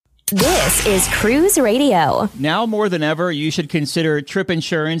This is Cruise Radio. Now more than ever, you should consider trip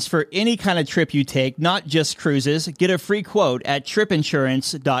insurance for any kind of trip you take, not just cruises. Get a free quote at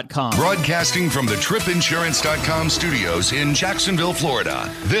tripinsurance.com. Broadcasting from the tripinsurance.com studios in Jacksonville,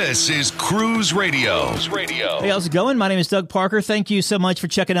 Florida. This is Cruise Radio. Hey, how's it going? My name is Doug Parker. Thank you so much for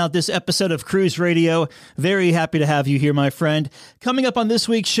checking out this episode of Cruise Radio. Very happy to have you here, my friend. Coming up on this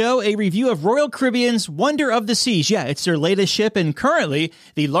week's show, a review of Royal Caribbean's Wonder of the Seas. Yeah, it's their latest ship and currently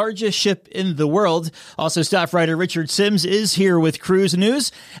the largest ship in the world. Also, staff writer Richard Sims is here with Cruise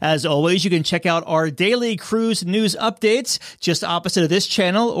News. As always, you can check out our daily cruise news updates just opposite of this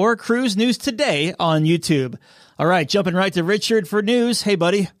channel or Cruise News Today on YouTube. All right, jumping right to Richard for news. Hey,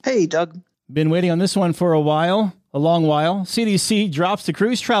 buddy. Hey, Doug. Been waiting on this one for a long while. CDC drops the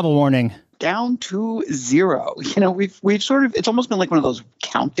cruise travel warning. Down to 0. We've sort of, it's almost been like one of those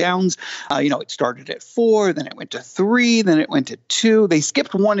countdowns. It started at 4, then it went to 3, then it went to 2. They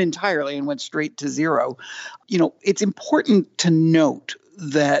skipped 1 entirely and went straight to 0. It's important to note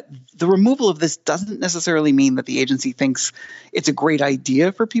that the removal of this doesn't necessarily mean that the agency thinks it's a great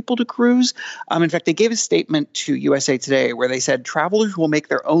idea for people to cruise. In fact, they gave a statement to USA Today where they said travelers will make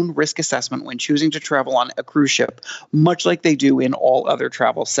their own risk assessment when choosing to travel on a cruise ship, much like they do in all other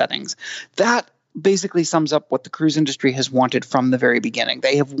travel settings. That basically sums up what the cruise industry has wanted from the very beginning.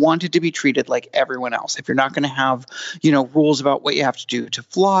 They have wanted to be treated like everyone else. If you're not going to have, rules about what you have to do to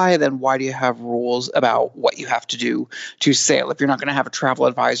fly, then why do you have rules about what you have to do to sail? If you're not going to have a travel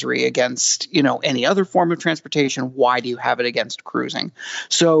advisory against, any other form of transportation, why do you have it against cruising?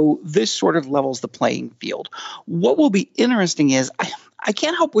 So this sort of levels the playing field. What will be interesting is I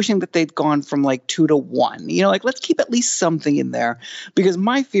can't help wishing that they'd gone from 2 to 1. Let's keep at least something in there, because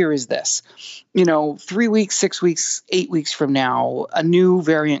my fear is this. 3 weeks, 6 weeks, 8 weeks from now, a new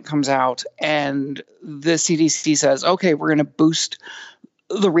variant comes out and the CDC says, okay, we're going to boost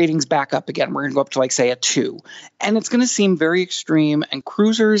the ratings back up again. We're going to go up to say a 2. And it's going to seem very extreme, and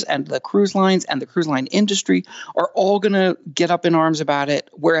cruisers and the cruise lines and the cruise line industry are all going to get up in arms about it.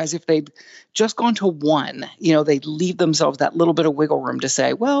 Whereas if they'd just gone to 1, they'd leave themselves that little bit of wiggle room to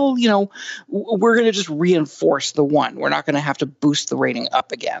say, well, we're going to just reinforce the 1. We're not going to have to boost the rating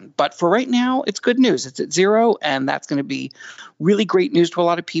up again. But for right now, it's good news. It's at 0, and that's going to be really great news to a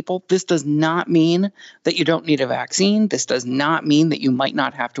lot of people. This does not mean that you don't need a vaccine. This does not mean that you might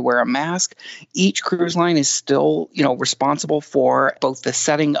not have to wear a mask. Each cruise line is still, responsible for both the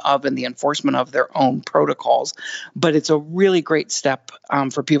setting of and the enforcement of their own protocols. But it's a really great step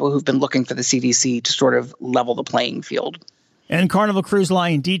for people who've been looking for the CDC to sort of level the playing field. And Carnival Cruise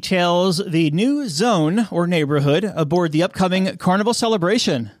Line details the new zone or neighborhood aboard the upcoming Carnival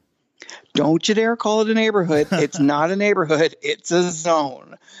Celebration. Don't you dare call it a neighborhood. It's not a neighborhood. It's a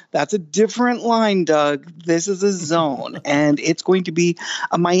zone. That's a different line, Doug. This is a zone, and it's going to be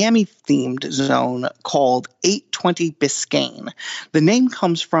a Miami-themed zone called 820 Biscayne. The name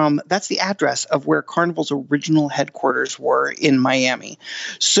comes from, that's the address of where Carnival's original headquarters were in Miami.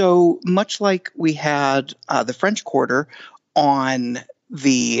 So much like we had the French Quarter on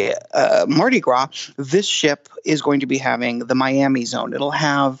the Mardi Gras, this ship is going to be having the Miami zone. It'll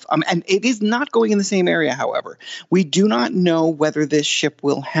have, and it is not going in the same area, however. We do not know whether this ship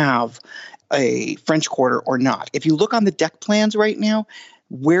will have a French Quarter or not. If you look on the deck plans right now,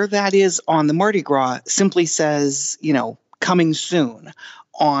 where that is on the Mardi Gras simply says, coming soon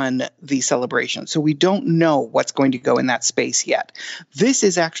on the celebration. So we don't know what's going to go in that space yet. This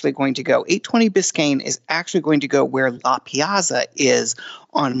is actually going to go, 820 Biscayne is actually going to go where La Piazza is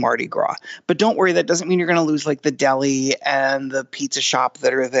on Mardi Gras. But don't worry, that doesn't mean you're going to lose the deli and the pizza shop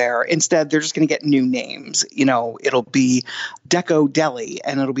that are there. Instead, they're just going to get new names. It'll be Deco Deli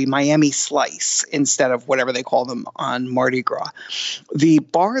and it'll be Miami Slice instead of whatever they call them on Mardi Gras. The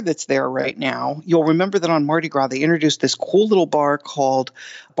bar that's there right now, you'll remember that on Mardi Gras, they introduced this cool little bar called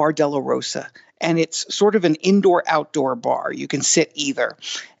Bar Della Rosa. And it's sort of an indoor-outdoor bar. You can sit either.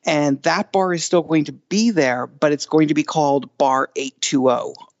 And that bar is still going to be there, but it's going to be called Bar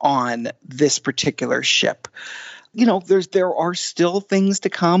 820 on this particular ship. There are still things to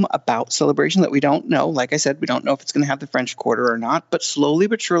come about Celebration that we don't know. Like I said, we don't know if it's going to have the French Quarter or not, but slowly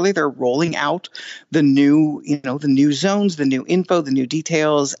but surely they're rolling out the new, the new zones, the new info, the new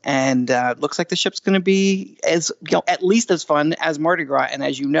details, and it looks like the ship's going to be at least as fun as Mardi Gras. And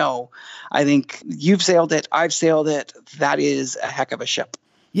as you know, I think you've sailed it, I've sailed it. That is a heck of a ship.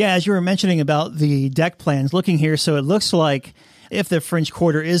 Yeah, as you were mentioning about the deck plans, looking here, so it looks like if the French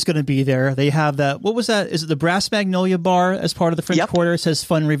Quarter is going to be there. They have that. What was that? Is it the Brass Magnolia Bar as part of the French Quarter? It says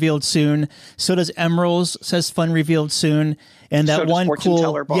fun revealed soon. So does Emerald's, says fun revealed soon. And that one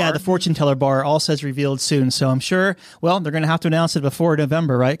cool, the Fortune Teller Bar all says revealed soon. So I'm sure, well, they're going to have to announce it before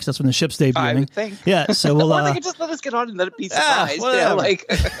November, right? Because that's when the ship's debuting. I would think. Yeah, so we'll... or they could just let us get on and let it be surprised.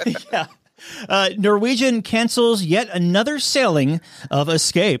 Yeah. Norwegian cancels yet another sailing of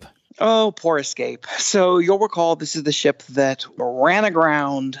Escape. Oh, poor Escape. So you'll recall this is the ship that ran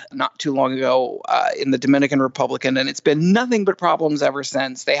aground not too long ago in the Dominican Republic, and it's been nothing but problems ever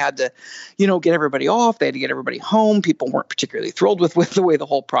since. They had to, get everybody off. They had to get everybody home. People weren't particularly thrilled with the way the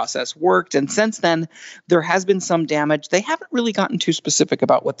whole process worked. And since then, there has been some damage. They haven't really gotten too specific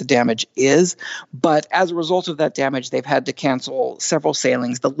about what the damage is, but as a result of that damage, they've had to cancel several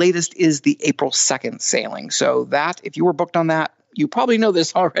sailings. The latest is the April 2nd sailing. So that, if you were booked on that, you probably know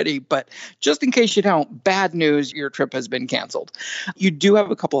this already, but just in case you don't, bad news, your trip has been canceled. You do have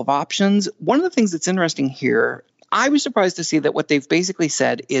a couple of options. One of the things that's interesting here, I was surprised to see that what they've basically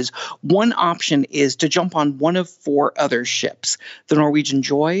said is one option is to jump on one of 4 other ships, the Norwegian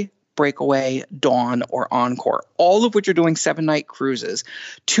Joy, Breakaway, Dawn, or Encore, all of which are doing 7-night cruises,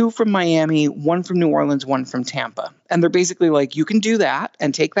 2 from Miami, 1 from New Orleans, 1 from Tampa. And they're basically like, you can do that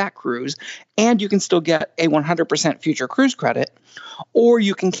and take that cruise, and you can still get a 100% future cruise credit, or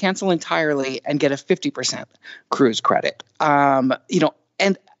you can cancel entirely and get a 50% cruise credit. And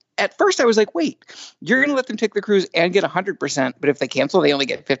at first I was like, wait, you're going to let them take the cruise and get 100%, but if they cancel, they only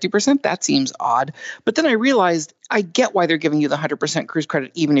get 50%? That seems odd. But then I realized I get why they're giving you the 100% cruise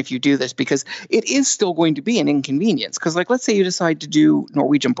credit even if you do this, because it is still going to be an inconvenience. Because let's say you decide to do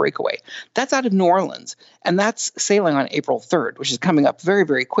Norwegian Breakaway. That's out of New Orleans, and that's sailing on April 3rd, which is coming up very,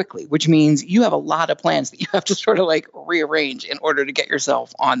 very quickly, which means you have a lot of plans that you have to sort of rearrange in order to get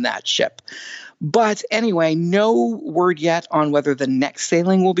yourself on that ship. But anyway, no word yet on whether the next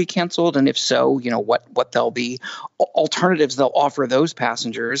sailing will be canceled. And if so, what they'll be alternatives they'll offer those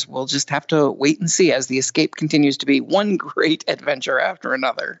passengers. We'll just have to wait and see as the Escape continues to be one great adventure after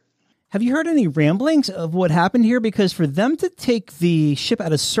another. Have you heard any ramblings of what happened here? Because for them to take the ship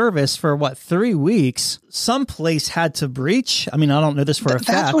out of service for 3 weeks, some place had to breach. I mean, I don't know this for a fact.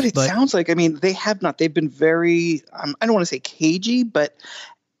 That's what it sounds like. I mean, they have not. They've been very, I don't want to say cagey, but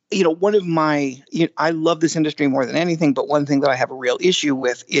one of my, I love this industry more than anything, but one thing that I have a real issue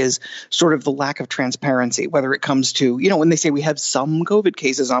with is sort of the lack of transparency, whether it comes to, when they say we have some COVID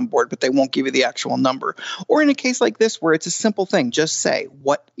cases on board, but they won't give you the actual number. Or in a case like this, where it's a simple thing, just say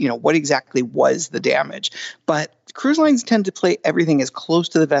what exactly was the damage. But cruise lines tend to play everything as close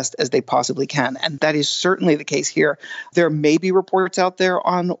to the vest as they possibly can. And that is certainly the case here. There may be reports out there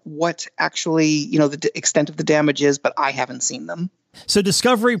on what actually, the extent of the damage is, but I haven't seen them. So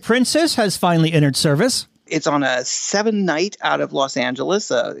Discovery Princess has finally entered service. It's on a 7-night out of Los Angeles.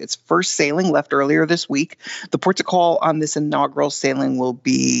 Its first sailing left earlier this week. The ports of call on this inaugural sailing will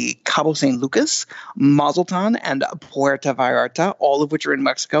be Cabo San Lucas, Mazatlan, and Puerto Vallarta, all of which are in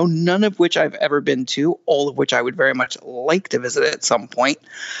Mexico, none of which I've ever been to, all of which I would very much like to visit at some point.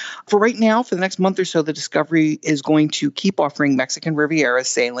 For right now, for the next month or so, the Discovery is going to keep offering Mexican Riviera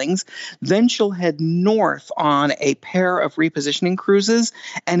sailings. Then she'll head north on a pair of repositioning cruises.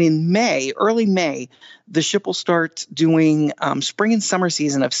 And in May, early May, the ship will start doing spring and summer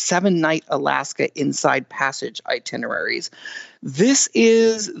season of 7-night Alaska Inside Passage itineraries. This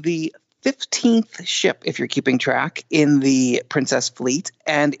is the 15th ship, if you're keeping track, in the Princess fleet,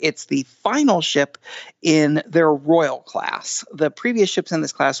 and it's the final ship in their Royal class. The previous ships in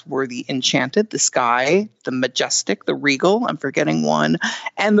this class were the Enchanted, the Sky, the Majestic, the Regal, I'm forgetting one,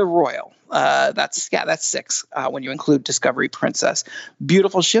 and the Royal. That's 6 when you include Discovery Princess.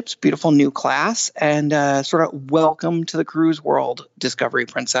 Beautiful ships, beautiful new class, and sort of welcome to the cruise world, Discovery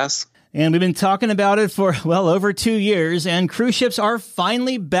Princess. And we've been talking about it for, over 2 years, and cruise ships are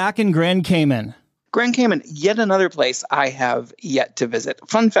finally back in Grand Cayman. Grand Cayman, yet another place I have yet to visit.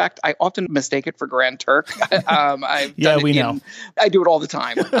 Fun fact, I often mistake it for Grand Turk. I do it all the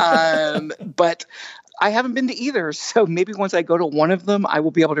time. But I haven't been to either, so maybe once I go to one of them, I will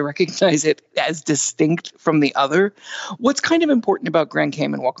be able to recognize it as distinct from the other. What's kind of important about Grand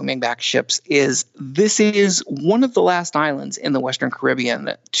Cayman welcoming back ships is this is one of the last islands in the Western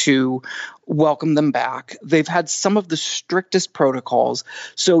Caribbean to welcome them back. They've had some of the strictest protocols.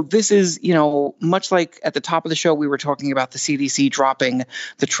 So this is, much like at the top of the show, we were talking about the CDC dropping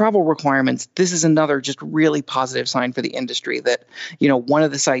the travel requirements. This is another just really positive sign for the industry that, one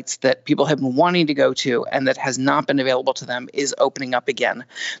of the sites that people have been wanting to go to and that has not been available to them is opening up again.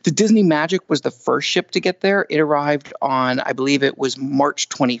 The Disney Magic was the first ship to get there. It arrived on, I believe it was March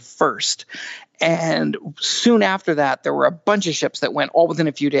 21st. And soon after that, there were a bunch of ships that went all within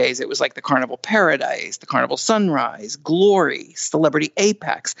a few days. It was like the Carnival Paradise, the Carnival Sunrise, Glory, Celebrity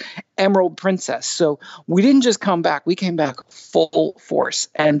Apex, Emerald Princess. So we didn't just come back, we came back full force.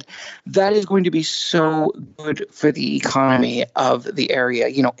 And that is going to be so good for the economy of the area.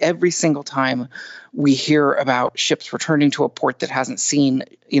 You know, every single time we hear about ships returning to a port that hasn't seen,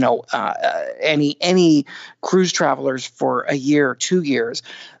 any cruise travelers for a year, 2 years,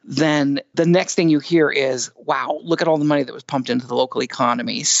 then the next thing you hear is, wow, look at all the money that was pumped into the local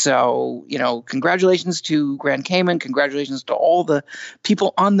economy. So, congratulations to Grand Cayman. Congratulations to all the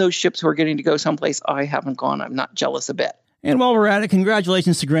people on those ships who are getting to go someplace I haven't gone. I'm not jealous a bit. And while we're at it,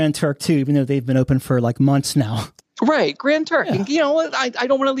 congratulations to Grand Turk, too, even though they've been open for like months now. Right, Grand Turk. Yeah. And I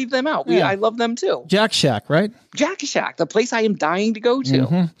don't want to leave them out. I love them too. Jack Shack, right? Jack Shack, the place I am dying to go to.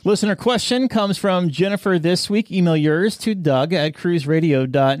 Mm-hmm. Listener question comes from Jennifer this week. Email yours to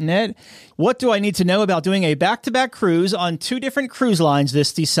Doug@cruiseradio.net. What do I need to know about doing a back-to-back cruise on 2 different cruise lines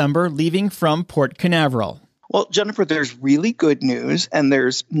this December, leaving from Port Canaveral? Well, Jennifer, there's really good news and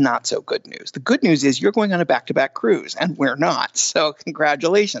there's not so good news. The good news is you're going on a back-to-back cruise and we're not. So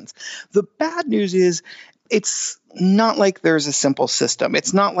congratulations. The bad news is it's not like there's a simple system.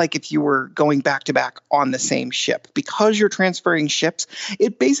 It's not like if you were going back to back on the same ship. Because you're transferring ships,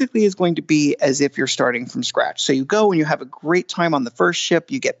 it basically is going to be as if you're starting from scratch. So you go and you have a great time on the first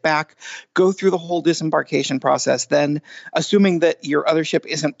ship, you get back, go through the whole disembarkation process. Then, assuming that your other ship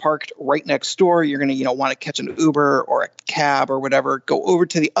isn't parked right next door, you're going to, want to catch an Uber or a cab or whatever, go over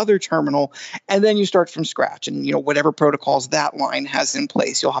to the other terminal, and then you start from scratch. And, whatever protocols that line has in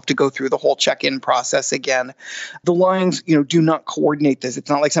place, you'll have to go through the whole check-in process again. The lines, do not coordinate this. It's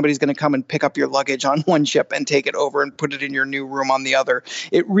not like somebody's going to come and pick up your luggage on one ship and take it over and put it in your new room on the other.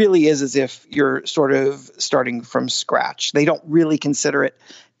 It really is as if you're sort of starting from scratch. They don't really consider it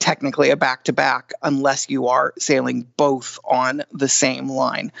technically a back-to-back unless you are sailing both on the same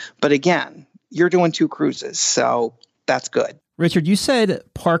line. But again, you're doing 2 cruises, so that's good. Richard, you said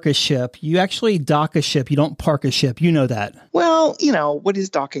park a ship. You actually dock a ship. You don't park a ship. You know that. Well, what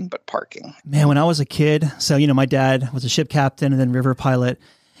is docking but parking? Man, when I was a kid, so, my dad was a ship captain and then river pilot.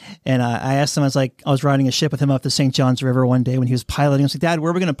 And I asked him, I was riding a ship with him up the St. Johns River one day when he was piloting. I was like, Dad,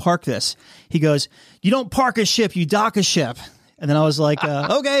 where are we going to park this? He goes, you don't park a ship, you dock a ship. And then I was like,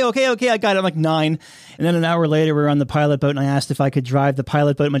 okay, I got it. I'm like 9. And then an hour later, we were on the pilot boat, and I asked if I could drive the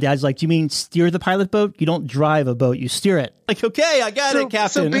pilot boat. My dad's like, do you mean steer the pilot boat? You don't drive a boat, you steer it. Like, okay, I got it,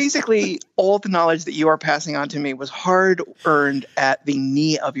 Captain. So basically, all the knowledge that you are passing on to me was hard-earned at the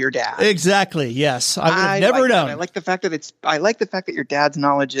knee of your dad. Exactly, yes. I would have never known. I like the fact that your dad's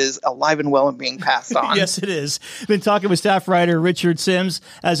knowledge is alive and well and being passed on. Yes, it is. Been talking with staff writer Richard Sims.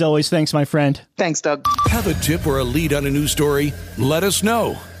 As always, thanks, my friend. Thanks, Doug. Have a tip or a lead on a news story? Let us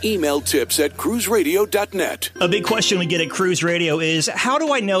know. Email tips@cruiseradio.net. A big question we get at Cruise Radio is, how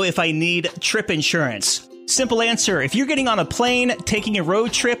do I know if I need trip insurance? Simple answer. If you're getting on a plane, taking a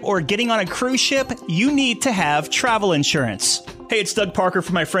road trip, or getting on a cruise ship, you need to have travel insurance. Hey, it's Doug Parker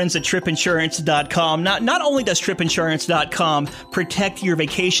from my friends at tripinsurance.com. Not only does tripinsurance.com protect your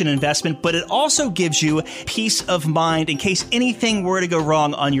vacation investment, but it also gives you peace of mind in case anything were to go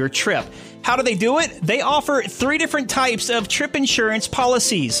wrong on your trip. How do they do it? They offer 3 different types of trip insurance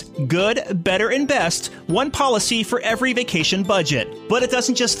policies. Good, better, and best. One policy for every vacation budget. But it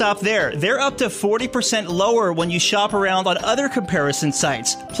doesn't just stop there. They're up to 40% lower when you shop around on other comparison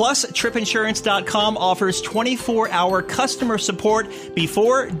sites. Plus, tripinsurance.com offers 24-hour customer support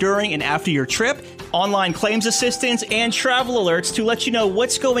before, during, and after your trip, online claims assistance, and travel alerts to let you know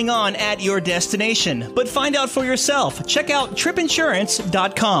what's going on at your destination. But find out for yourself. Check out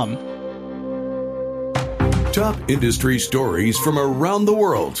tripinsurance.com. Top industry stories from around the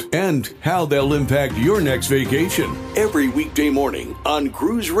world and how they'll impact your next vacation. Every weekday morning on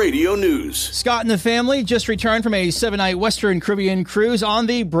Cruise Radio News. Scott and the family just returned from a 7-night Western Caribbean cruise on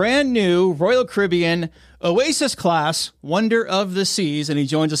the brand new Royal Caribbean Oasis class Wonder of the Seas, and he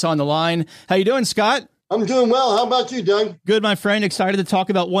joins us on the line. How you doing, Scott? I'm doing well. How about you, Doug? Good, my friend. Excited to talk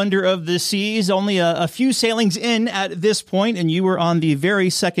about Wonder of the Seas. Only a few sailings in at this point, and you were on the very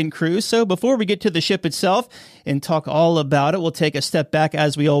second cruise. So before we get to the ship itself and talk all about it, we'll take a step back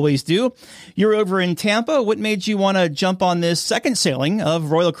as we always do. You're over in Tampa. What made you want to jump on this second sailing of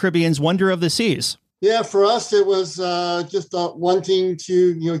Royal Caribbean's Wonder of the Seas? Yeah, for us, it was just wanting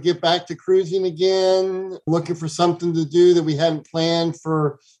to, get back to cruising again, looking for something to do that we hadn't planned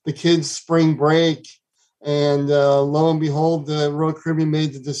for the kids' spring break. And lo and behold, the Royal Caribbean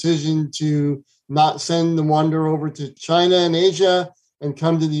made the decision to not send the Wonder over to China and Asia and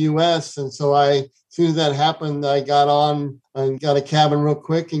come to the U.S. And so I as soon as that happened, I got on and got a cabin real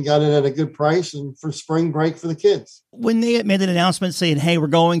quick and got it at a good price and for spring break for the kids. When they made an announcement saying, hey, we're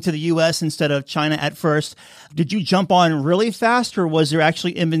going to the U.S. instead of China at first, did you jump on really fast, or was there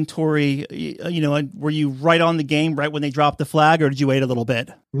actually inventory, were you right on the game right when they dropped the flag, or did you wait a little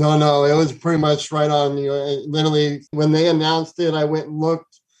bit? No, it was pretty much right on. Literally, when they announced it, I went and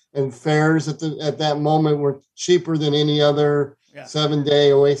looked, and fares at that moment were cheaper than any other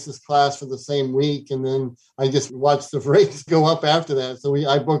 7-day Oasis class for the same week. And then I just watched the rates go up after that. So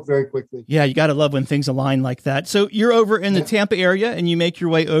I booked very quickly. Yeah, you got to love when things align like that. So you're over in the Tampa area and you make your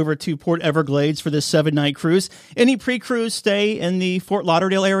way over to Port Everglades for this 7-night cruise. Any pre-cruise stay in the Fort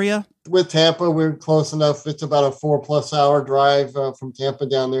Lauderdale area? With Tampa, we're close enough. It's about a 4+ hour drive from Tampa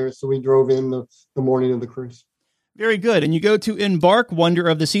down there. So we drove in the morning of the cruise. Very good. And you go to Embark, Wonder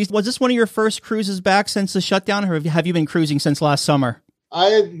of the Seas. Was this one of your first cruises back since the shutdown, or have you been cruising since last summer? I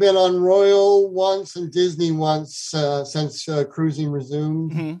had been on Royal once and Disney once since cruising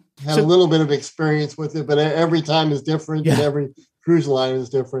resumed. Mm-hmm. Had a little bit of experience with it, but every time is different and every cruise line is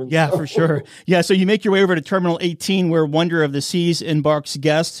different. Yeah, for sure. Yeah, so you make your way over to Terminal 18 where Wonder of the Seas embarks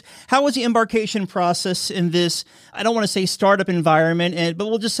guests. How was the embarkation process in this, I don't want to say startup environment, but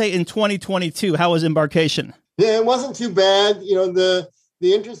we'll just say in 2022, how was embarkation? Yeah, it wasn't too bad. The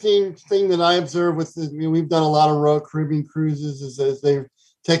interesting thing that I observed with we've done a lot of Royal Caribbean cruises is as their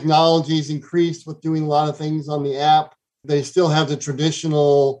technology's increased with doing a lot of things on the app, they still have the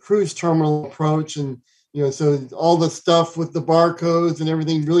traditional cruise terminal approach. And, so all the stuff with the barcodes and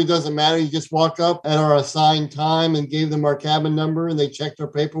everything really doesn't matter. You just walk up at our assigned time and gave them our cabin number and they checked our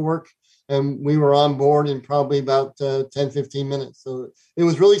paperwork. And we were on board in probably about 10, 15 minutes. So it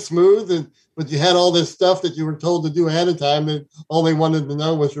was really smooth. But you had all this stuff that you were told to do ahead of time, and all they wanted to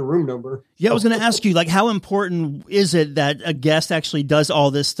know was your room number. Yeah, I was going to ask you, how important is it that a guest actually does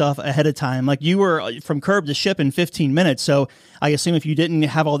all this stuff ahead of time? You were from curb to ship in 15 minutes. So I assume if you didn't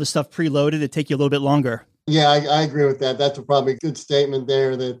have all this stuff preloaded, it'd take you a little bit longer. Yeah, I agree with that. That's probably a good statement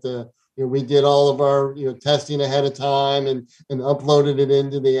there that we did all of our testing ahead of time and uploaded it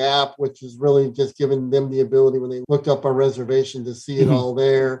into the app, which is really just giving them the ability when they looked up our reservation to see it all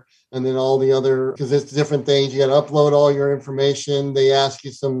there. And then all the other, because it's different things, you got to upload all your information. They ask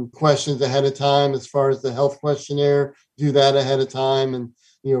you some questions ahead of time as far as the health questionnaire, do that ahead of time. And,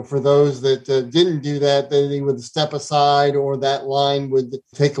 for those that didn't do that, they would step aside or that line would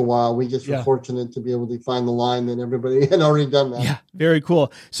take a while. We just were fortunate to be able to find the line that everybody had already done that. Yeah, very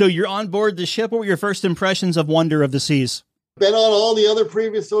cool. So you're on board the ship. What were your first impressions of Wonder of the Seas? Been on all the other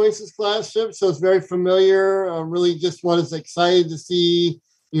previous Oasis class ships, so it's very familiar. Really just was excited to see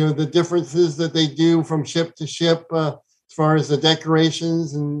the differences that they do from ship to ship as far as the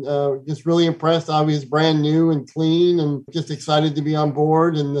decorations, and just really impressed. Obviously, brand new and clean, and just excited to be on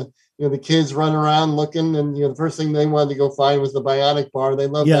board. And the kids run around looking, and the first thing they wanted to go find was the bionic bar. They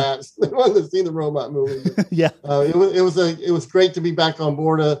love that. They wanted to see the robot movie. It was great to be back on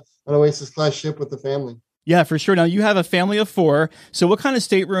board an Oasis class ship with the family. Yeah, for sure. Now, you have a family of 4. So what kind of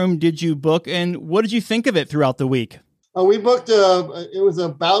stateroom did you book, and what did you think of it throughout the week? We booked it was a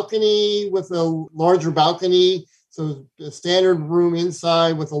balcony with a larger balcony. So a standard room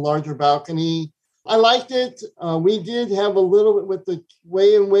inside with a larger balcony. I liked it. We did have a little bit with the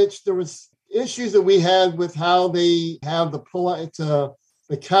way in which there was issues that we had with how they have the pull-out.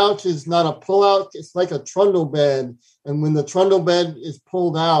 The couch is not a pull-out. It's like a trundle bed. And when the trundle bed is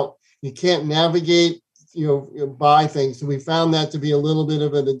pulled out, you can't navigate, buy things. So we found that to be a little bit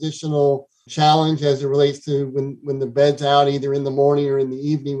of an additional challenge as it relates to when the bed's out, either in the morning or in the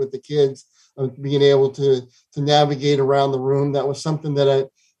evening with the kids, being able to navigate around the room. That was something that I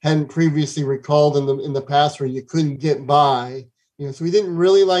hadn't previously recalled in the past where you couldn't get by. So we didn't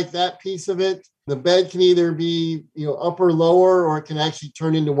really like that piece of it. The bed can either be, up or lower, or it can actually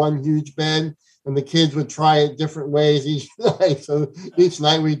turn into one huge bed. And the kids would try it different ways each night. So each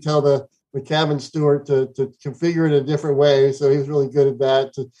night we tell the cabin steward to configure it a different way. So he was really good at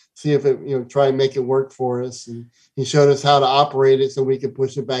that, to see if it, try and make it work for us. And he showed us how to operate it so we could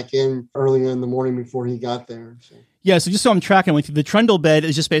push it back in earlier in the morning before he got there. So. Yeah, so just so I'm tracking with you, the trundle bed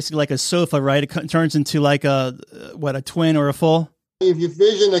is just basically like a sofa, right? It turns into like a twin or a full? If you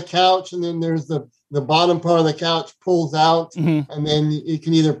vision a couch, and then there's the bottom part of the couch pulls out, and then you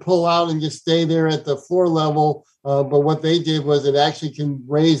can either pull out and just stay there at the floor level. But what they did was it actually can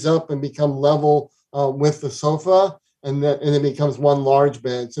raise up and become level with the sofa, and it becomes one large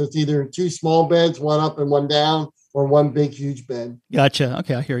bed. So it's either 2 small beds, one up and one down, or one big, huge bed. Gotcha.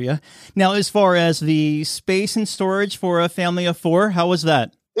 Okay, I hear you. Now, as far as the space and storage for a family of 4, how was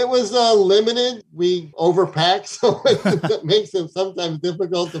that? It was limited. We overpacked, so it makes it sometimes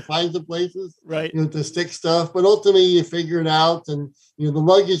difficult to find the places, Right. To stick stuff. But ultimately, you figure it out, and the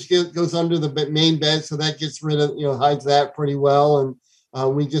luggage goes under the main bed, so that gets rid of, hides that pretty well.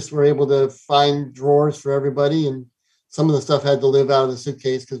 And we just were able to find drawers for everybody, and some of the stuff had to live out of the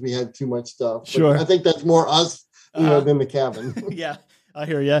suitcase because we had too much stuff. Sure. But I think that's more us, than the cabin. Yeah, I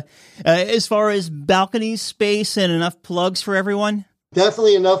hear you. As far as balcony space and enough plugs for everyone?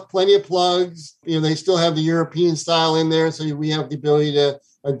 Definitely enough, plenty of plugs. They still have the European style in there, so we have the ability to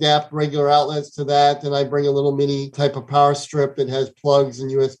adapt regular outlets to that. And I bring a little mini type of power strip that has plugs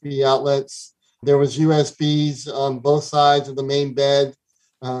and USB outlets. There was USBs on both sides of the main bed.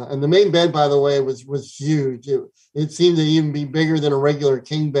 And the main bed, by the way, was huge. It seemed to even be bigger than a regular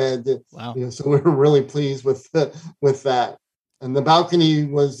king bed. Wow. So we were really pleased with that. And the balcony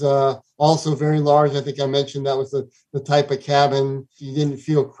was also very large. I think I mentioned that was the type of cabin. You didn't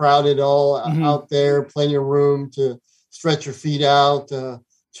feel crowded at all out there. Plenty of room to stretch your feet out.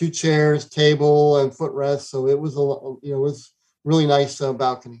 2 chairs, table, and footrest. So it was it was really nice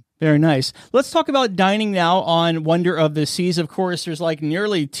balcony. Very nice. Let's talk about dining now on Wonder of the Seas. Of course, there's like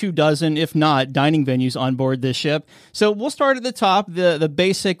nearly 24, if not, dining venues on board this ship. So we'll start at the top, the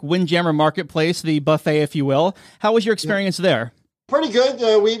basic Windjammer Marketplace, the buffet, if you will. How was your experience there? Pretty good.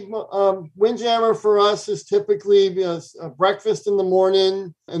 Windjammer for us is typically a breakfast in the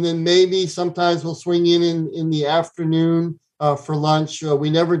morning, and then maybe sometimes we'll swing in the afternoon for lunch. We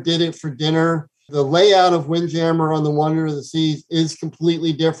never did it for dinner. The layout of Windjammer on the Wonder of the Seas is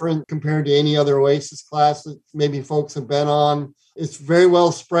completely different compared to any other Oasis class that maybe folks have been on. It's very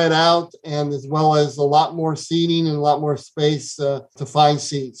well spread out, and as well as a lot more seating and a lot more space to find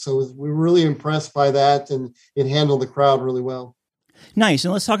seats. So we're really impressed by that, and it handled the crowd really well. Nice.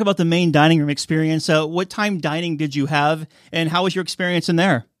 And let's talk about the main dining room experience. What time dining did you have, and how was your experience in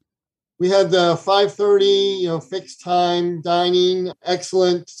there? We had the 5:30, fixed time dining,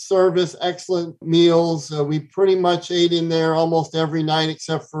 excellent service, excellent meals. We pretty much ate in there almost every night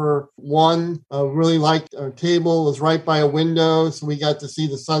except for one. Really liked our table. It was right by a window, so we got to see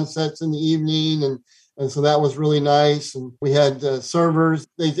the sunsets in the evening, and so that was really nice. And we had servers.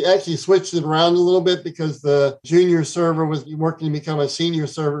 They actually switched it around a little bit because the junior server was working to become a senior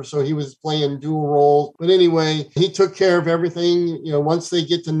server, so he was playing dual roles. But anyway, he took care of everything. Once they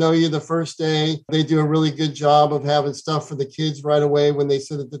get to know you the first day, they do a really good job of having stuff for the kids right away when they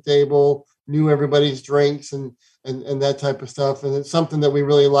sit at the table, knew everybody's drinks and that type of stuff. And it's something that we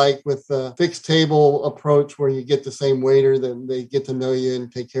really like with the fixed table approach where you get the same waiter, then they get to know you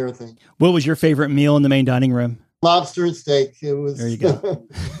and take care of things. What was your favorite meal in the main dining room? Lobster and steak. It was there you go.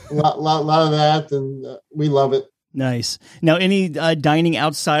 a lot of that, and we love it. Nice. Now, any dining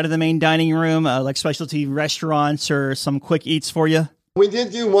outside of the main dining room, like specialty restaurants or some quick eats for you? We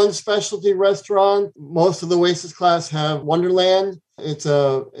did do one specialty restaurant. Most of the Oasis class have Wonderland. It's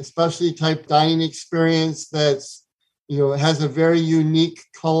a specialty type dining experience that's, has a very unique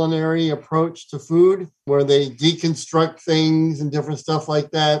culinary approach to food where they deconstruct things and different stuff like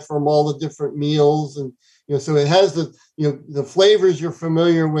that from all the different meals. And, so it has the flavors you're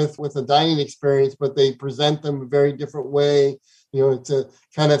familiar with a dining experience, but they present them a very different way. It's a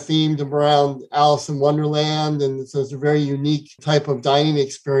kind of themed around Alice in Wonderland. And so it's a very unique type of dining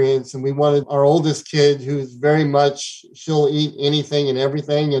experience. And we wanted our oldest kid, who's very much, she'll eat anything and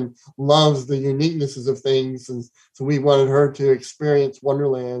everything and loves the uniquenesses of things. And so we wanted her to experience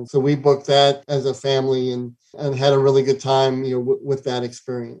Wonderland. So we booked that as a family and had a really good time, with that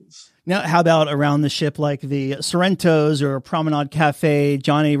experience. Now, how about around the ship, like the Sorrentos or Promenade Cafe,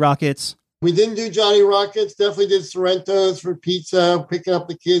 Johnny Rockets? We didn't do Johnny Rockets, definitely did Sorrentos for pizza, picking up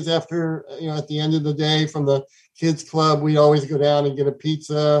the kids after, at the end of the day from the kids club. We'd always go down and get a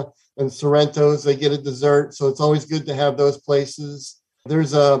pizza, and Sorrentos, they get a dessert. So it's always good to have those places.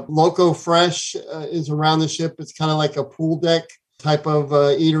 There's a Loco Fresh is around the ship. It's kind of like a pool deck type of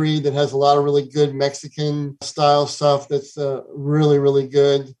eatery that has a lot of really good Mexican style stuff that's really, really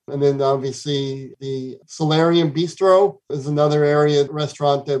good. And then obviously the Solarium Bistro is another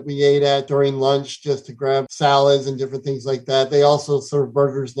restaurant that we ate at during lunch just to grab salads and different things like that. They also serve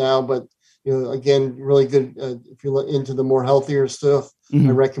burgers now, but again, really good if you're into the more healthier stuff.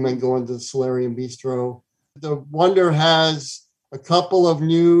 I recommend going to the Solarium Bistro. The Wonder has a couple of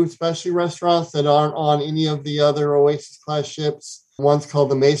new specialty restaurants that aren't on any of the other Oasis class ships. One's called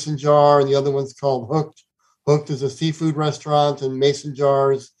the Mason Jar, and the other one's called Hooked. Hooked is a seafood restaurant, and Mason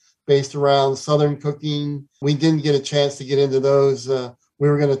Jar is based around Southern cooking. We didn't get a chance to get into those we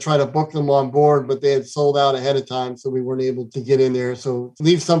were going to try to book them on board, but they had sold out ahead of time, so we weren't able to get in there. So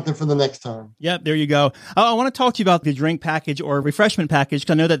leave something for the next time. Yep, there you go. I want to talk to you about the drink package or refreshment package,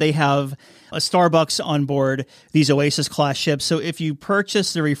 because I know that they have a Starbucks on board these Oasis class ships. So if you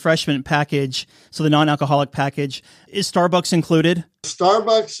purchase the refreshment package, so the non-alcoholic package, is Starbucks included?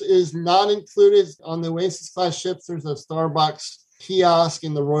 Starbucks is not included on the Oasis class ships. There's a Starbucks kiosk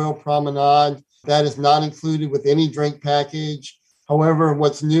in the Royal Promenade. That is not included with any drink package. However,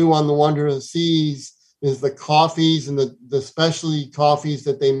 what's new on the Wonder of the Seas is the coffees and the specialty coffees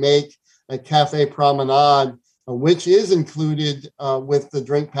that they make at Cafe Promenade, which is included with the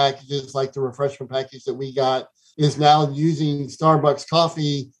drink packages, like the refreshment package that we got, is now using Starbucks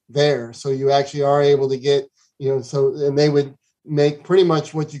coffee there. So you actually are able to get, and they would make pretty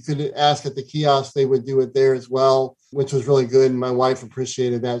much what you could ask at the kiosk. They would do it there as well, which was really good. And my wife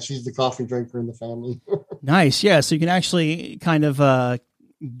appreciated that. She's the coffee drinker in the family. Nice. Yeah. So you can actually kind of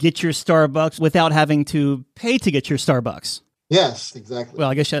get your Starbucks without having to pay to get your Starbucks. Yes, exactly. Well,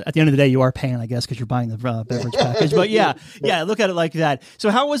 I guess at the end of the day, you are paying, I guess, because you're buying the beverage package. But yeah, look at it like that. So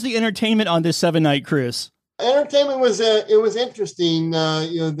how was the entertainment on this 7-night cruise? Entertainment was interesting.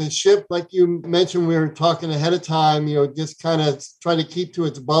 The ship, like you mentioned, we were talking ahead of time. Just kind of try to keep to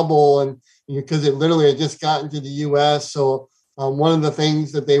its bubble, and because it literally had just gotten to the U.S. So one of the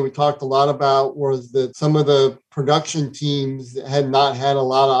things that they talked a lot about was that some of the production teams had not had a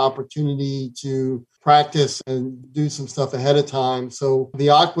lot of opportunity to practice and do some stuff ahead of time. So the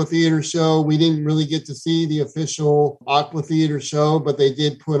Aqua Theater show, we didn't really get to see the official Aqua Theater show, but they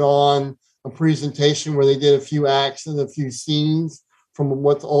did put on a presentation where they did a few acts and a few scenes from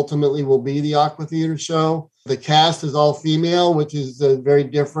what ultimately will be the Aqua Theater show. The cast is all female, which is very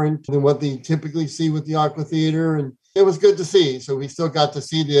different than what they typically see with the Aqua Theater. And it was good to see. So we still got to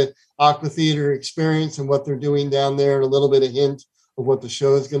see the Aqua Theater experience and what they're doing down there, and a little bit of hint of what the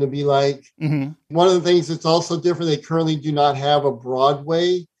show is going to be like. Mm-hmm. One of the things that's also different, they currently do not have a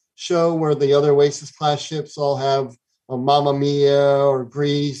Broadway show where the other Oasis class ships all have Mamma Mia or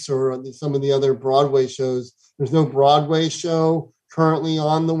Grease or some of the other Broadway shows. There's no Broadway show currently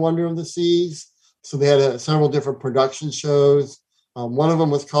on the Wonder of the Seas. So they had several different production shows. One of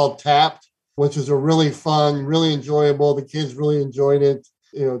them was called Tapped, which was a really fun, really enjoyable. The kids really enjoyed it.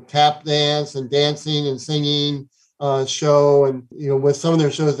 Tap dance and dancing and singing show. And, with some of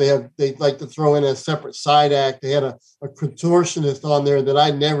their shows, they like to throw in a separate side act. They had a contortionist on there that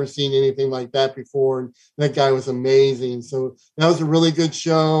I'd never seen anything like that before. And that guy was amazing. So that was a really good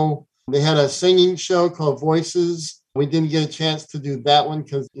show. They had a singing show called Voices. We didn't get a chance to do that one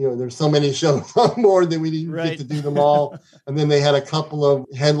because, there's so many shows on board that we didn't get to do them all. And then they had a couple of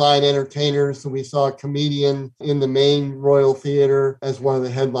headline entertainers. So we saw a comedian in the main Royal Theater as one of the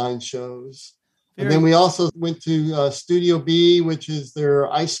headline shows. And then we also went to Studio B, which is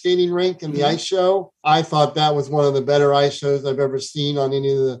their ice skating rink and the ice show. I thought that was one of the better ice shows I've ever seen on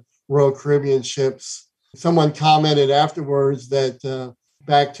any of the Royal Caribbean ships. Someone commented afterwards that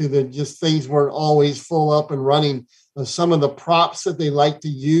back to just things weren't always full up and running. Some of the props that they like to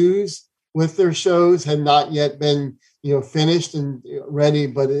use with their shows had not yet been, finished and ready,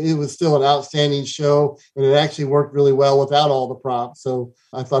 but it was still an outstanding show, and it actually worked really well without all the props. So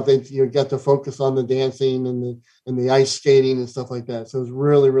I thought they got to focus on the dancing and the ice skating and stuff like that. So it was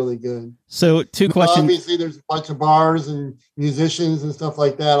really, really good. So 2 questions. Obviously, there's a bunch of bars and musicians and stuff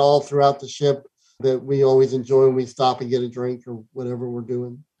like that all throughout the ship that we always enjoy when we stop and get a drink or whatever we're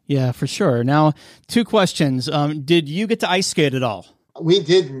doing. Yeah, for sure. Now, 2 questions. Did you get to ice skate at all? We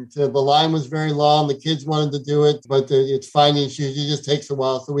didn't. The line was very long. The kids wanted to do it, but it's finding shoes. It just takes a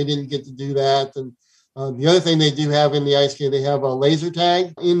while, so we didn't get to do that. And the other thing they do have in the ice skate, they have a laser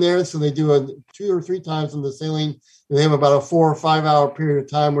tag in there. So they do 2 or 3 times in the sailing. They have about a 4 or 5 hour period of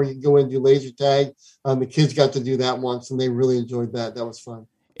time where you can go in and do laser tag. The kids got to do that once, and they really enjoyed that. That was fun.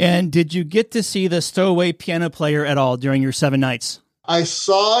 And did you get to see the stowaway piano player at all during your 7 nights? I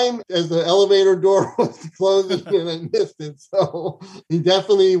saw him as the elevator door was closing and I missed it. So he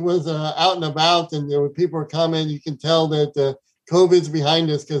definitely was out and about, and there were people coming. You can tell that COVID's behind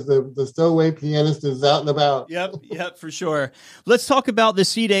us because the stowaway pianist is out and about. Yep, for sure. Let's talk about the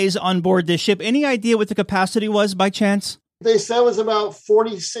sea days on board this ship. Any idea what the capacity was by chance? They said it was about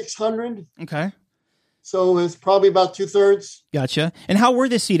 4,600. Okay. So it's probably about 2/3. Gotcha. And how were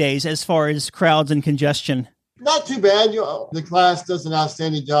the sea days as far as crowds and congestion? Not too bad. The class does an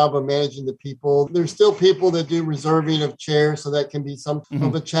outstanding job of managing the people. There's still people that do reserving of chairs, so that can be some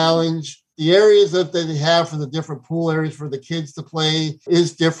of a challenge. The areas that they have for the different pool areas for the kids to play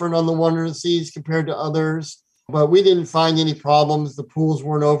is different on the Wonder of the Seas compared to others. But we didn't find any problems. The pools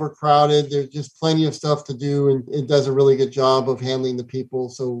weren't overcrowded. There's just plenty of stuff to do, and it does a really good job of handling the people.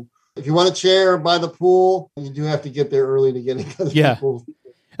 So if you want a chair by the pool, you do have to get there early to get it because people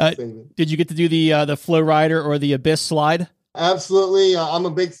save it. Did you get to do the flow rider or the abyss slide? Absolutely. I'm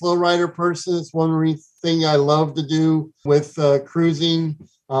a big flow rider person. It's one thing I love to do with cruising.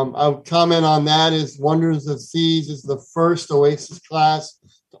 I'll comment on that is Wonders of Seas is the first Oasis class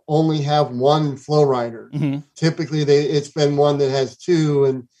to only have one flow rider. Mm-hmm. Typically, it's been one that has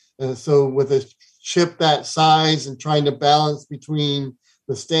two. And so with a ship that size and trying to balance between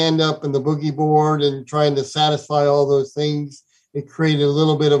the stand-up and the boogie board and trying to satisfy all those things, it created a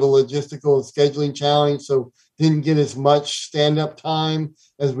little bit of a logistical and scheduling challenge. So didn't get as much stand-up time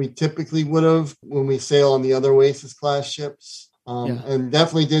as we typically would have when we sail on the other Oasis class ships. And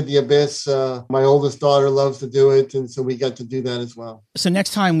definitely did the Abyss. My oldest daughter loves to do it, and so we got to do that as well. So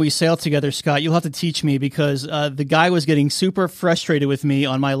next time we sail together, Scott, you'll have to teach me because the guy was getting super frustrated with me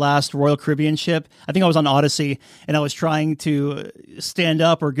on my last Royal Caribbean ship. I think I was on Odyssey, and I was trying to stand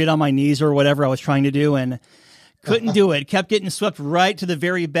up or get on my knees or whatever I was trying to do, and couldn't do it. Kept getting swept right to the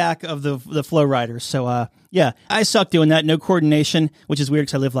very back of the flow riders. So, I suck doing that. No coordination, which is weird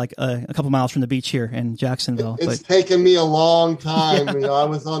because I live like a couple miles from the beach here in Jacksonville. It's taken me a long time. Yeah. I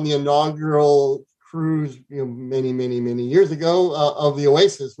was on the inaugural cruise, many, many, many years ago of the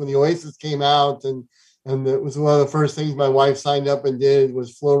Oasis when the Oasis came out, and it was one of the first things my wife signed up and did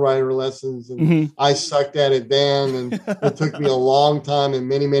was flow rider lessons, and I sucked at it then, and it took me a long time and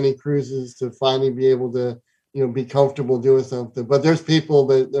many, many cruises to finally be able to be comfortable doing something. But there's people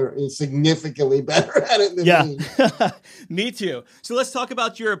that are significantly better at it than me. Me too. So let's talk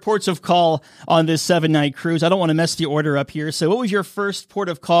about your ports of call on this 7-night cruise. I don't want to mess the order up here. So what was your first port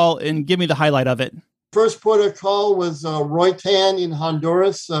of call, and give me the highlight of it? First port of call was Roatan in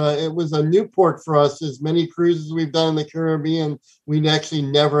Honduras. It was a new port for us. As many cruises we've done in the Caribbean, we'd actually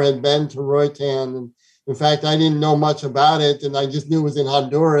never had been to Roatan. And in fact, I didn't know much about it, and I just knew it was in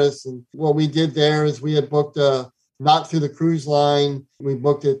Honduras. And what we did there is we had booked not through the cruise line. We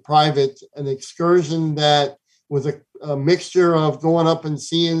booked it private, an excursion that was a mixture of going up and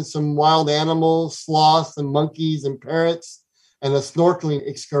seeing some wild animals, sloths and monkeys and parrots, and a snorkeling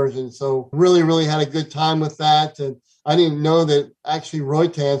excursion. So really, really had a good time with that. And I didn't know that actually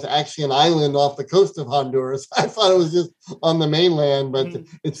Roatan's actually an island off the coast of Honduras. I thought it was just on the mainland, but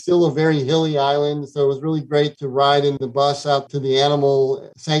it's still a very hilly island. So it was really great to ride in the bus out to the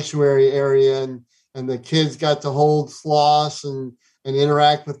animal sanctuary area, and the kids got to hold sloths and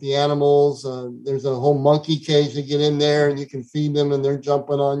interact with the animals. There's a whole monkey cage to get in there, and you can feed them, and they're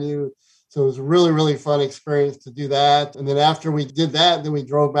jumping on you. So it was a really, really fun experience to do that. And then after we did that, then we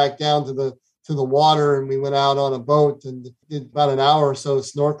drove back down to the water, and we went out on a boat and did about an hour or so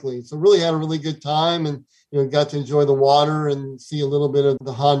snorkeling. So really had a really good time, and got to enjoy the water and see a little bit of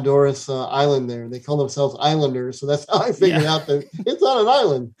the Honduras island there. They call themselves islanders, so that's how I figured out that it's on an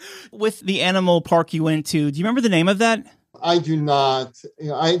island. With the animal park you went to, do you remember the name of that? I do not.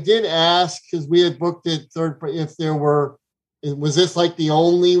 I did ask because we had booked it if there were. Was this like the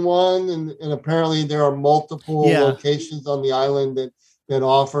only one? And apparently there are multiple locations on the island that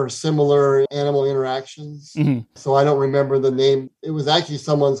offer similar animal interactions. Mm-hmm. So I don't remember the name. It was actually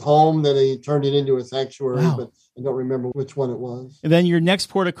someone's home that he turned it into a sanctuary, but I don't remember which one it was. And then your next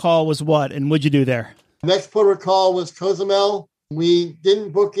port of call was what? And what'd you do there? Next port of call was Cozumel. We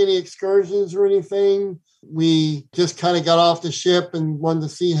didn't book any excursions or anything. We just kind of got off the ship and wanted to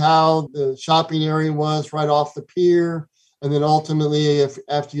see how the shopping area was right off the pier. And then ultimately,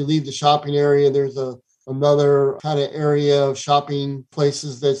 after you leave the shopping area, there's another kind of area of shopping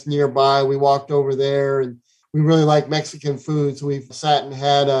places that's nearby. We walked over there, and we really like Mexican food. So we sat and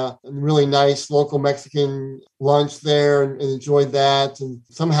had a really nice local Mexican lunch there and enjoyed that. And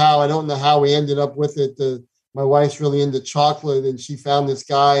somehow, I don't know how we ended up with it. My wife's really into chocolate, and she found this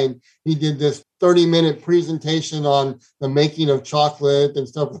guy, and he did this 30-minute presentation on the making of chocolate and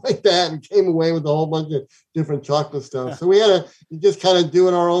stuff like that, and came away with a whole bunch of different chocolate stuff. So we had just kind of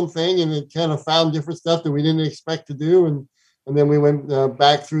doing our own thing, and it kind of found different stuff that we didn't expect to do. And then we went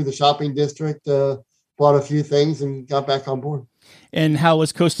back through the shopping district, bought a few things, and got back on board. And how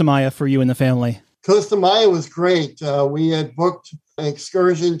was Costa Maya for you and the family? Costa Maya was great. We had booked an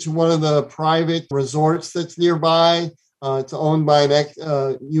excursion to one of the private resorts that's nearby. It's owned by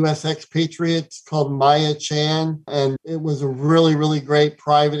an U.S. expatriate called Maya Chan. And it was a really, really great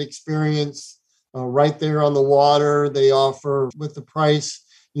private experience right there on the water. They offer, with the price,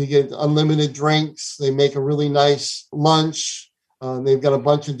 you get unlimited drinks. They make a really nice lunch. They've got a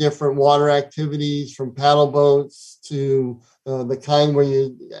bunch of different water activities, from paddle boats to the kind where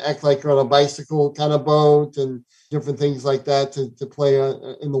you act like you're on a bicycle kind of boat, and different things like that to play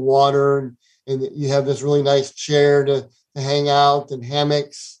in the water. And you have this really nice chair to hang out, and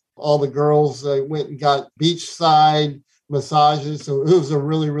hammocks. All the girls went and got beachside massages. So it was a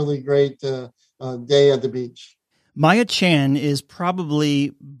really, really great day at the beach. Maya Chan is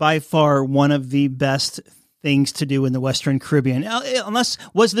probably by far one of the best things to do in the Western Caribbean.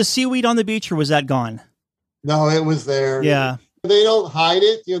 Was the seaweed on the beach, or was that gone? No, it was there. Yeah. They don't hide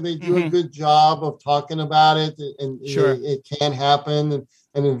it. They do a good job of talking about it, and sure. It can happen.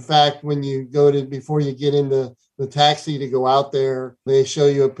 And in fact, when you before you get into the taxi to go out there, they show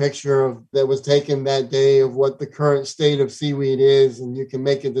you a picture that was taken that day of what the current state of seaweed is, and you can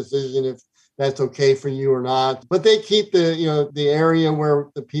make a decision if that's okay for you or not. But they keep the area where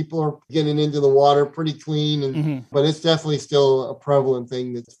the people are getting into the water pretty clean, but it's definitely still a prevalent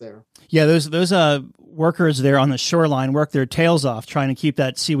thing that's there. Yeah, those workers there on the shoreline work their tails off trying to keep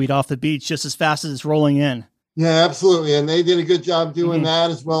that seaweed off the beach just as fast as it's rolling in. Yeah, absolutely. And they did a good job doing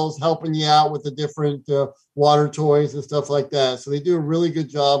that, as well as helping you out with the different water toys and stuff like that. So they do a really good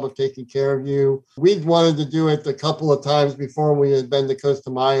job of taking care of you. We wanted to do it a couple of times before we had been to Costa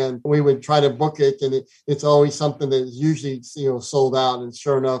Maya, and we would try to book it. And it's always something that is usually, sold out. And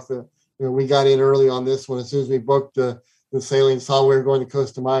sure enough, we got in early on this one. As soon as we booked the sailing, saw we were going to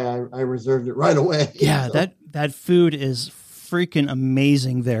Costa Maya, I reserved it right away. Yeah, so that food is freaking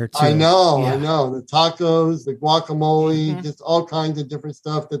amazing there too. I know. The tacos, the guacamole, just all kinds of different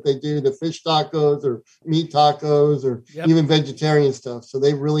stuff that they do. The fish tacos or meat tacos or even vegetarian stuff. So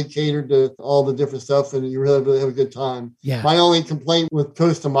they really catered to all the different stuff, and you really, really have a good time. Yeah. My only complaint with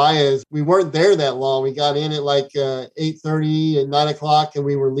Costa Maya is we weren't there that long. We got in at like 8:30 and 9 o'clock, and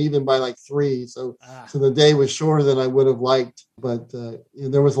we were leaving by like 3. So the day was shorter than I would have liked. But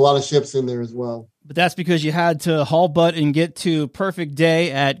there was a lot of ships in there as well. But that's because you had to haul butt and get to Perfect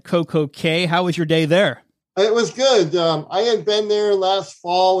Day at Coco Cay. How was your day there? It was good. I had been there last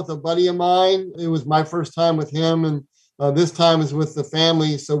fall with a buddy of mine. It was my first time with him, and this time was with the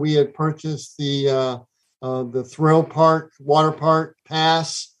family. So we had purchased the Thrill Park water park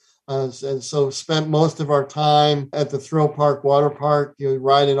pass, and so spent most of our time at the Thrill Park water park,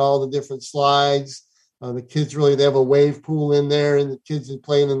 riding all the different slides. The kids they have a wave pool in there, and the kids are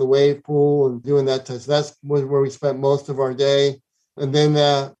playing in the wave pool and doing that. So that's where we spent most of our day. And then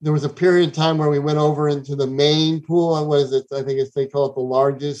there was a period of time where we went over into the main pool. What is it? I think they call it the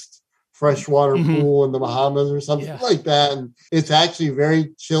largest freshwater pool in the Bahamas or something like that. And it's actually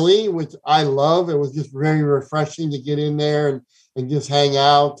very chilly, which I love. It was just very refreshing to get in there and just hang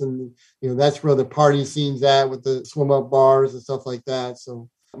out. And, that's where the party scene's at, with the swim up bars and stuff like that. So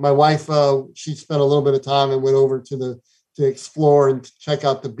my wife, she spent a little bit of time and went over to explore and check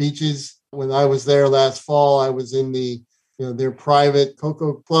out the beaches. When I was there last fall, I was in their private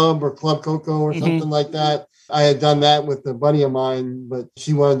Coco Club or Club Coco or something like that. I had done that with a buddy of mine, but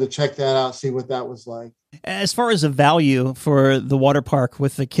she wanted to check that out, see what that was like. As far as the value for the water park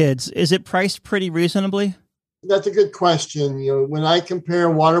with the kids, is it priced pretty reasonably? That's a good question. When I compare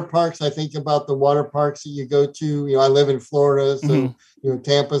water parks, I think about the water parks that you go to. I live in Florida, so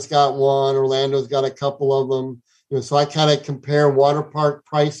Tampa's got one, Orlando's got a couple of them. So I kind of compare water park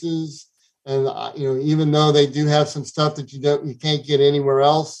prices, and even though they do have some stuff that you can't get anywhere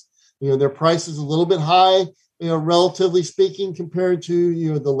else, their price is a little bit high, relatively speaking, compared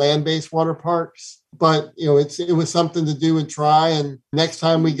to the land-based water parks. But it was something to do and try. And next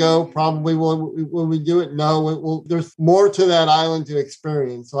time we go, probably will we do it? No, there's more to that island to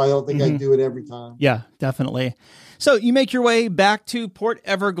experience. So I don't think I'd do it every time. Yeah, definitely. So you make your way back to Port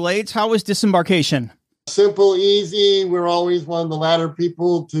Everglades. How was disembarkation? Simple, easy. We're always one of the latter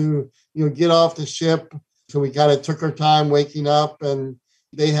people to get off the ship. So we kind of took our time waking up, and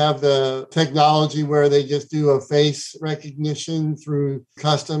they have the technology where they just do a face recognition through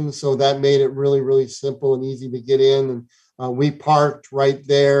customs. So that made it really, really simple and easy to get in. And we parked right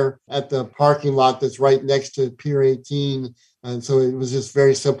there at the parking lot that's right next to Pier 18. And so it was just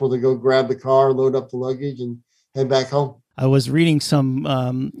very simple to go grab the car, load up the luggage, and head back home. I was reading some,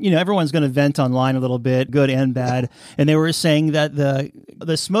 everyone's going to vent online a little bit, good and bad. And they were saying that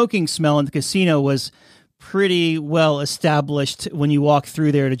the smoking smell in the casino was pretty well established when you walk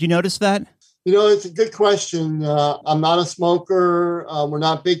through there. Did you notice that? It's a good question. I'm not a smoker. We're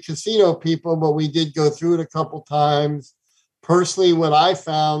not big casino people, but we did go through it a couple times. Personally, what I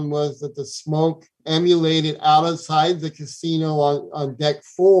found was that the smoke emulated outside the casino on deck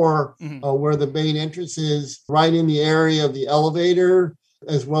 4, where the main entrance is, right in the area of the elevator.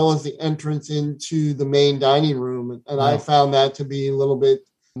 as well as the entrance into the main dining room. And I found that to be a little bit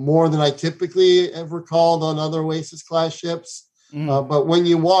more than I typically have recalled on other Oasis class ships. But when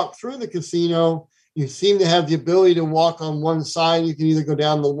you walk through the casino, you seem to have the ability to walk on one side. You can either go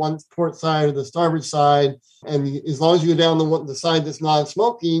down the one port side or the starboard side. And as long as you go down the side that's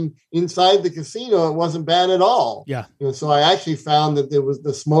non-smoking, inside the casino, it wasn't bad at all. Yeah. So I actually found that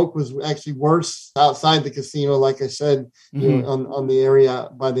the smoke was actually worse outside the casino, like I said, on the area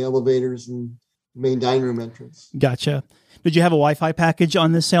by the elevators and main dining room entrance. Gotcha. Did you have a Wi-Fi package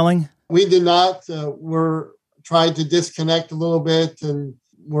on this sailing? We did not. We're trying to disconnect a little bit, and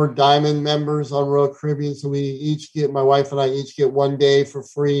we're Diamond members on Royal Caribbean, so my wife and I each get 1 day for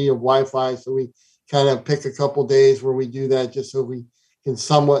free of Wi-Fi. So we kind of pick a couple days where we do that just so we can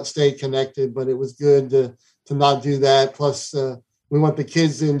somewhat stay connected. But it was good to not do that. Plus, we want the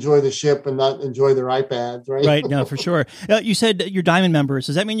kids to enjoy the ship and not enjoy their iPads, right? Right. No, for sure. You said you're Diamond members.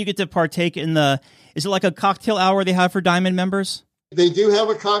 Does that mean you get to partake in is it like a cocktail hour they have for Diamond members? They do have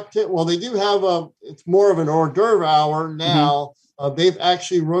a cocktail. Well, they do have it's more of an hors d'oeuvre hour now. They've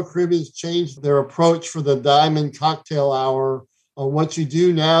actually, Royal Caribbean's changed their approach for the Diamond cocktail hour. What you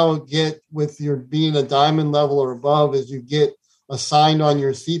do now get with your being a Diamond level or above is you get assigned on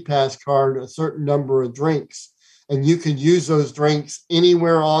your SeaPass card a certain number of drinks. And you could use those drinks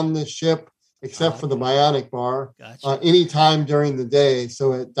anywhere on the ship except for the Bionic Bar, anytime during the day.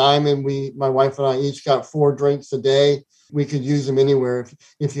 So at Diamond, my wife and I each got 4 drinks a day. We could use them anywhere.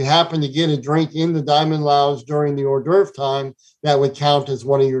 If you happen to get a drink in the Diamond Lounge during the hors d'oeuvre time, that would count as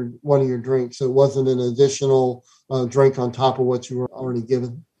one of your drinks. So it wasn't an additional drink on top of what you were already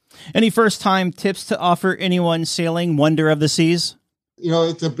given. Any first-time tips to offer anyone sailing Wonder of the Seas?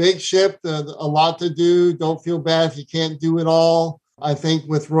 It's a big ship, a lot to do. Don't feel bad if you can't do it all. I think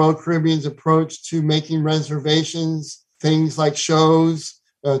with Royal Caribbean's approach to making reservations, things like shows,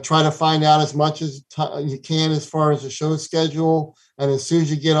 try to find out as much as you can as far as the show schedule. And as soon as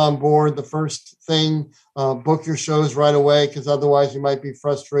you get on board, the first thing, book your shows right away, because otherwise you might be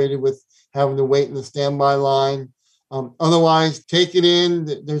frustrated with having to wait in the standby line. Otherwise, take it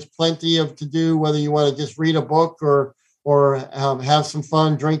in. There's plenty to do, whether you want to just read a book or have some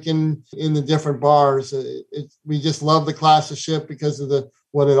fun drinking in the different bars. We just love the class of ship because of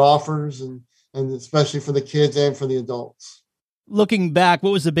what it offers, and especially for the kids and for the adults. Looking back,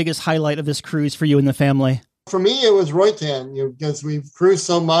 what was the biggest highlight of this cruise for you and the family? For me, it was Roytan, because we've cruised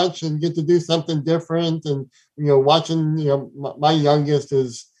so much and get to do something different. And, watching, my youngest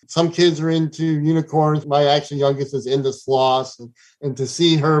some kids are into unicorns. My actually youngest is into sloths, and to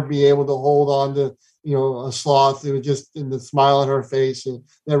see her be able to hold on to, a sloth, it was just in the smile on her face, and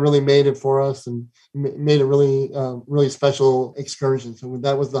that really made it for us and made a really, really special excursion. So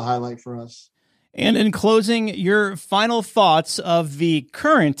that was the highlight for us. And in closing, your final thoughts of the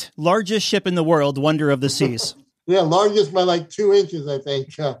current largest ship in the world, Wonder of the Seas. Yeah, largest by like 2 inches, I think.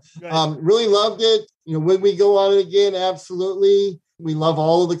 Really loved it. When we go on it again, absolutely. We love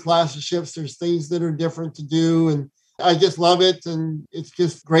all of the class of ships. There's things that are different to do, and I just love it. And it's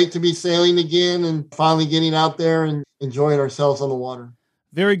just great to be sailing again and finally getting out there and enjoying ourselves on the water.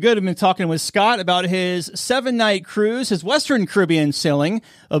 Very good. I've been talking with Scott about his 7-night cruise, his Western Caribbean sailing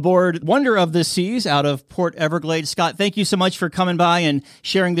aboard Wonder of the Seas out of Port Everglades. Scott, thank you so much for coming by and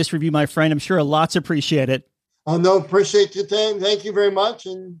sharing this review, my friend. I'm sure lots appreciate it. Oh, no, appreciate your time. Thank you very much,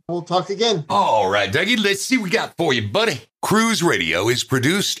 and we'll talk again. All right, Dougie, let's see what we got for you, buddy. Cruise Radio is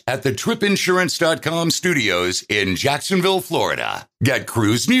produced at the tripinsurance.com studios in Jacksonville, Florida. Get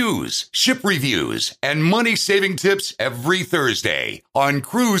cruise news, ship reviews, and money-saving tips every Thursday on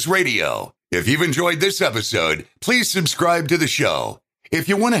Cruise Radio. If you've enjoyed this episode, please subscribe to the show. If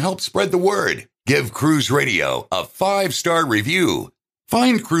you want to help spread the word, give Cruise Radio a 5-star review.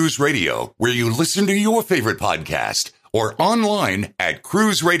 Find Cruise Radio where you listen to your favorite podcast or online at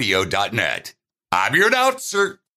cruiseradio.net. I'm your announcer,